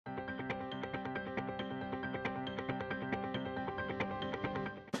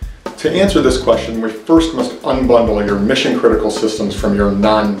To answer this question, we first must unbundle your mission-critical systems from your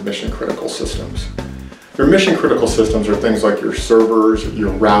non-mission-critical systems. Your mission-critical systems are things like your servers,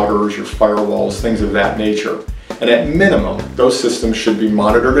 your routers, your firewalls, things of that nature. And at minimum, those systems should be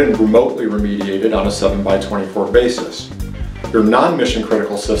monitored and remotely remediated on a 7x24 basis. Your non-mission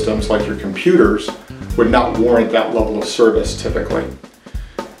critical systems, like your computers, would not warrant that level of service typically.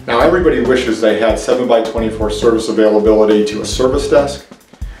 Now, everybody wishes they had 7x24 service availability to a service desk,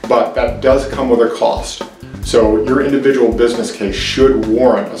 but that does come with a cost. So your individual business case should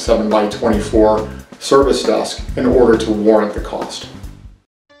warrant a 7x24 service desk in order to warrant the cost.